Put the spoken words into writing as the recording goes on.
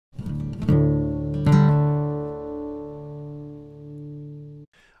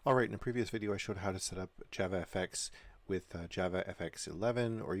Alright, in a previous video I showed how to set up Java Fx with Java Fx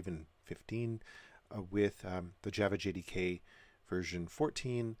 11 or even 15 with the Java JDK version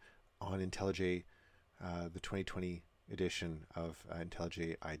 14 on IntelliJ, the 2020 edition of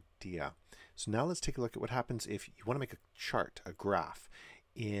IntelliJ IDEA. So now let's take a look at what happens if you want to make a chart, a graph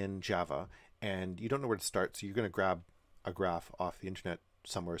in Java, and you don't know where to start, so you're going to grab a graph off the internet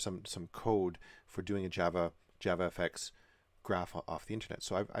somewhere, some code for doing a Java Fx graph off the internet.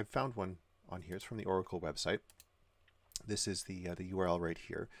 So I've found one on here. It's from the Oracle website. This is the URL right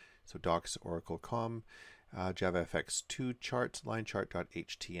here. So docs.oracle.com, Java Fx2 charts, line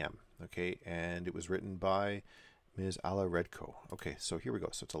chart.htm. Okay, and it was written by Ms. Ala Redko. Okay, so here we go.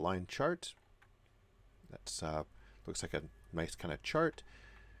 So it's a line chart. That's looks like a nice kind of chart.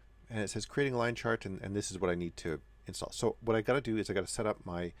 And it says creating a line chart, and this is what I need to install. So what I got to do is I got to set up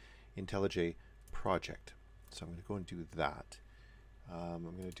my IntelliJ project. So I'm going to go and do that. I'm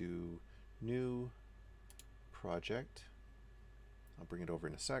going to do new project. I'll bring it over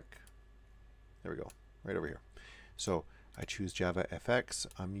in a sec. There we go, right over here. So I choose Java Fx.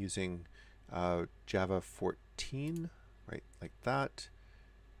 I'm using Java 14, right, like that.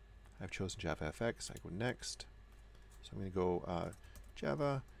 I've chosen Java Fx. I go next. So I'm going to go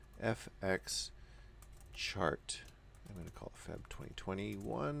Java Fx chart. I'm going to call it Feb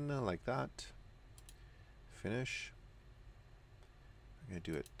 2021, like that. Finish. I'm going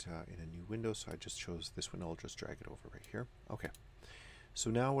to do it in a new window, so I just chose this one. I'll just drag it over right here. Okay.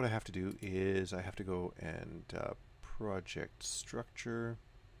 So now what I have to do is I have to go and project structure.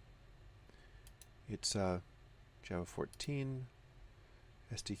 It's Java 14,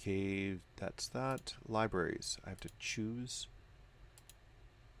 SDK, that's that. Libraries, I have to choose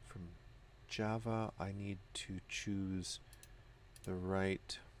from Java. I need to choose the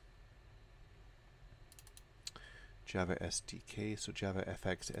right Java SDK, so Java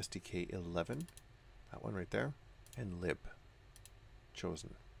Fx Sdk 11, that one right there, and lib,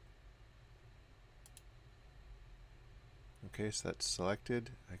 chosen. Okay, so that's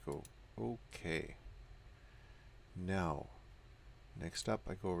selected. I go OK. Now, next up,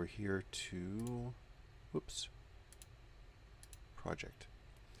 I go over here to, whoops, project,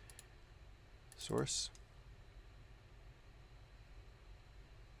 source,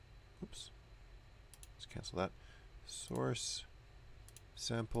 oops, let's cancel that. Source,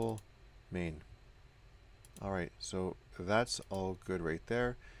 sample, main. Alright, so that's all good right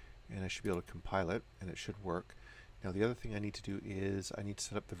there, and I should be able to compile it, and it should work. Now the other thing I need to do is I need to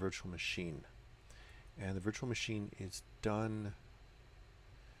set up the virtual machine. And the virtual machine is done,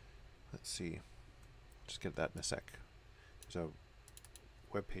 let's see, just get that in a sec. There's a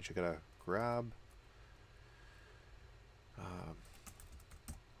web page I gotta grab.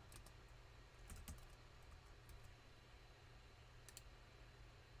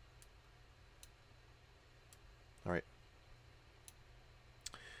 All right.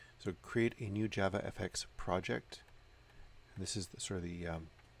 So create a new Java Fx project. And this is sort of the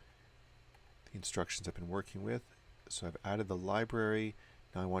instructions I've been working with. So I've added the library.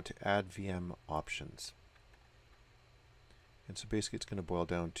 Now I want to add VM options. And so basically it's going to boil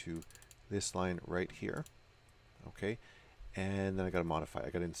down to this line right here. Okay. And then I got to modify. I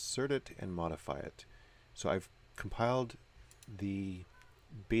got to insert it and modify it. So I've compiled the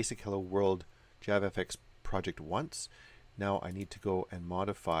basic Hello World Java Fx project once. Now I need to go and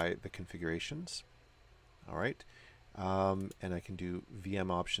modify the configurations. All right, and I can do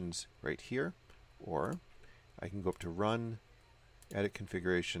VM options right here, or I can go up to Run, Edit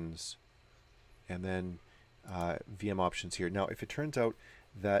Configurations, and then VM options here. Now, if it turns out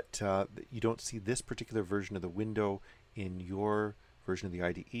that you don't see this particular version of the window in your version of the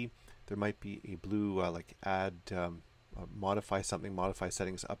IDE, there might be a blue like Add modify something, modify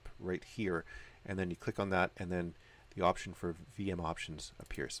settings up right here, and then you click on that, and then the option for VM options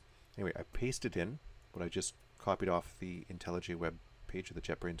appears. Anyway, I pasted in what I just copied off the IntelliJ web page, or the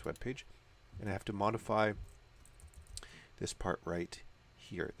JetBrains web page, and I have to modify this part right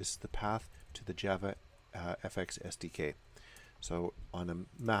here. This is the path to the Java Fx SDK. So on a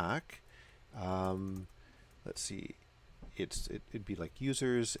Mac, let's see, it'd be like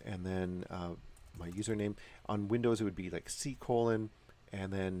users, and then my username. On Windows it would be like C:,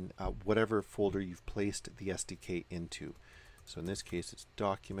 and then whatever folder you've placed the SDK into. So in this case it's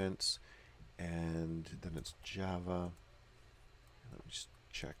documents, and then it's Java. Let me just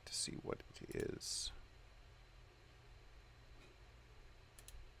check to see what it is.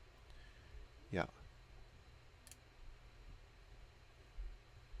 Yeah.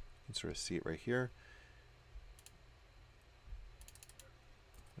 You can sort of see it right here.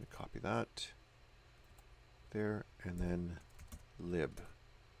 I'm going to copy that there, and then lib.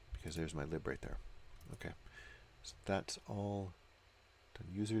 because there's my lib right there. Okay, so that's all done.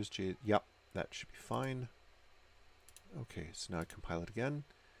 Users, yep, that should be fine. Okay, so now I compile it again.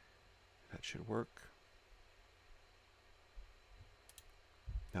 That should work.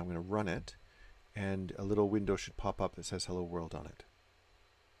 Now I'm going to run it, and a little window should pop up that says Hello World on it.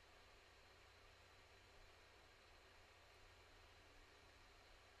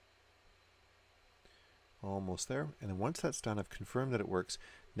 Almost there. And then once that's done, I've confirmed that it works.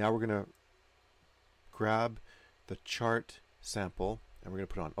 Now we're going to grab the chart sample and we're going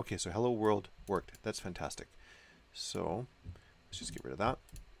to put it on. Okay, so Hello World worked. That's fantastic. So let's just get rid of that.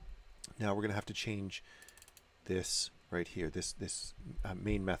 Now we're going to have to change this right here, this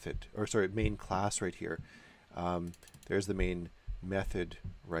main method, or sorry, main class right here. There's the main method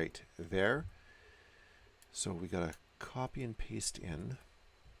right there. So we got to copy and paste in,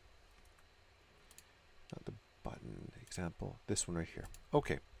 not the button example, this one right here.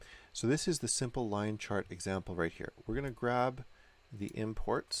 Okay, so this is the simple line chart example right here. We're going to grab the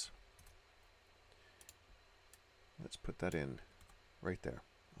imports. Let's put that in right there.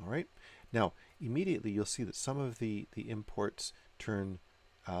 All right. Now, immediately you'll see that some of the imports turn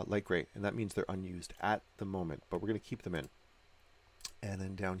light gray, and that means they're unused at the moment, but we're going to keep them in. And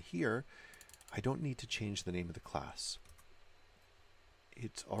then down here, I don't need to change the name of the class.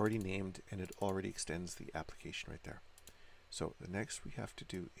 It's already named and it already extends the application right there. So the next we have to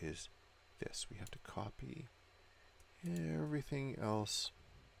do is this. We have to copy everything else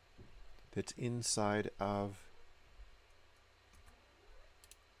that's inside of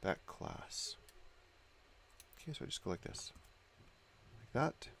that class. Okay, so I just go like this, like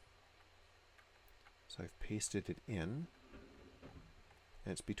that. So I've pasted it in,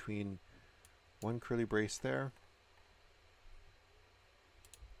 and it's between one curly brace there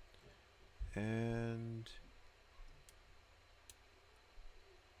and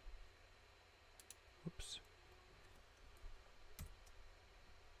whoops.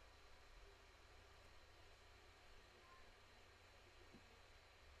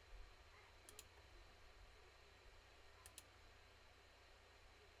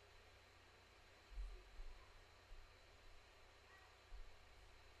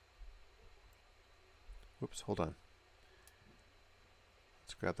 Whoops, hold on.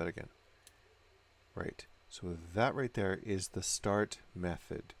 Let's grab that again. Right, so that right there is the start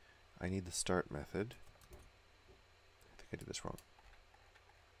method. I need the start method. I think I did this wrong.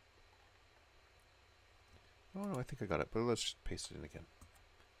 Oh no, I think I got it, but let's just paste it in again.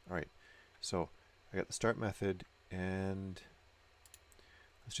 All right, so I got the start method, and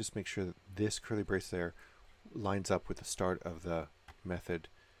let's just make sure that this curly brace there lines up with the start of the method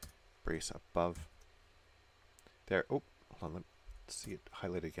brace above. There, oh, hold on, let's see it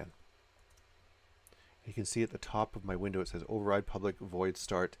highlight again. You can see at the top of my window it says override public void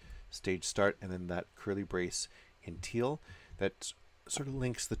start stage start, and then that curly brace in teal that sort of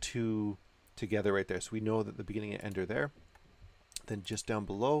links the two together right there. So we know that the beginning and end are there. Then just down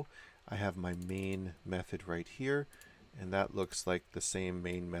below I have my main method right here, and that looks like the same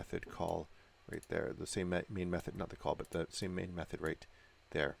main method call right there. The same main method, not the call, but the same main method right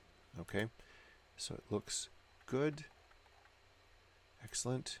there. Okay, so it looks good.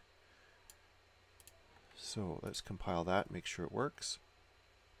 Excellent. So let's compile that, make sure it works.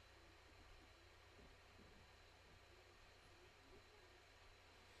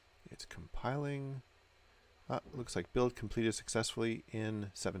 It's compiling. Looks like build completed successfully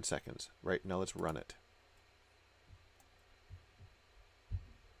in 7 seconds. Right, now let's run it.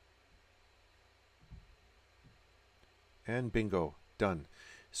 And bingo, done.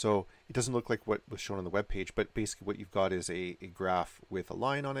 So it doesn't look like what was shown on the web page, but basically what you've got is a graph with a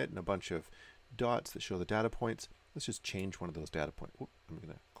line on it and a bunch of dots that show the data points. Let's just change one of those data points. Oop, I'm going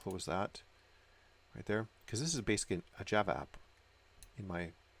to close that right there, because this is basically a Java app in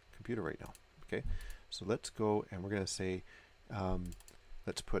my computer right now. Okay, so let's go and we're going to say,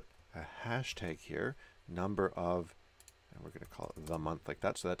 let's put a hashtag here, number of, and we're going to call it the month like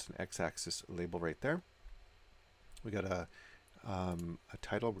that. So that's an x-axis label right there. We got a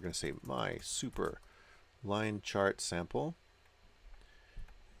title. We're going to say my super line chart sample,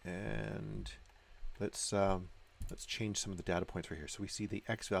 and let's change some of the data points right here. So we see the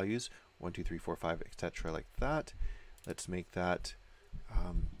x values 1, 2, 3, 4, 5, etc. like that. Let's make that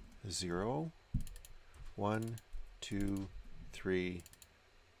 0, 1, 2, 3,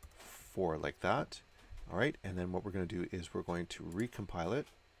 4 like that. All right, and then what we're going to do is we're going to recompile it,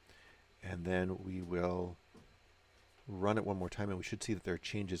 and then we will run it one more time, and we should see that there are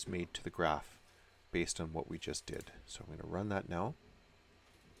changes made to the graph based on what we just did. So I'm going to run that now.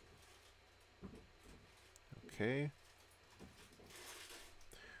 Okay.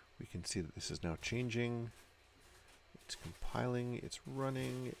 can see that this is now changing. It's compiling, it's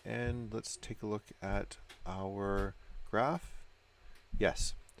running, and let's take a look at our graph.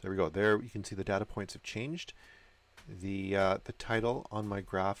 Yes, there we go. There you can see the data points have changed. The title on my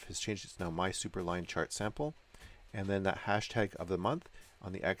graph has changed. It's now my superline chart sample. And then that hashtag of the month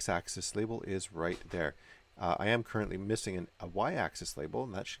on the x-axis label is right there. I am currently missing a y-axis label,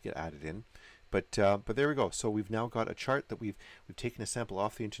 and that should get added in. But there we go. So we've now got a chart that we've taken a sample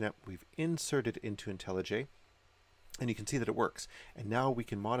off the internet, we've inserted into IntelliJ, and you can see that it works. And now we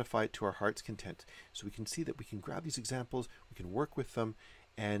can modify it to our heart's content. So we can see that we can grab these examples, we can work with them,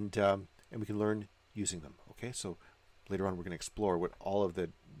 and we can learn using them. Okay, so later on we're going to explore what all of the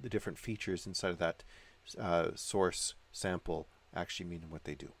different features inside of that source sample actually mean and what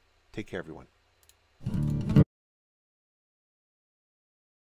they do. Take care, everyone.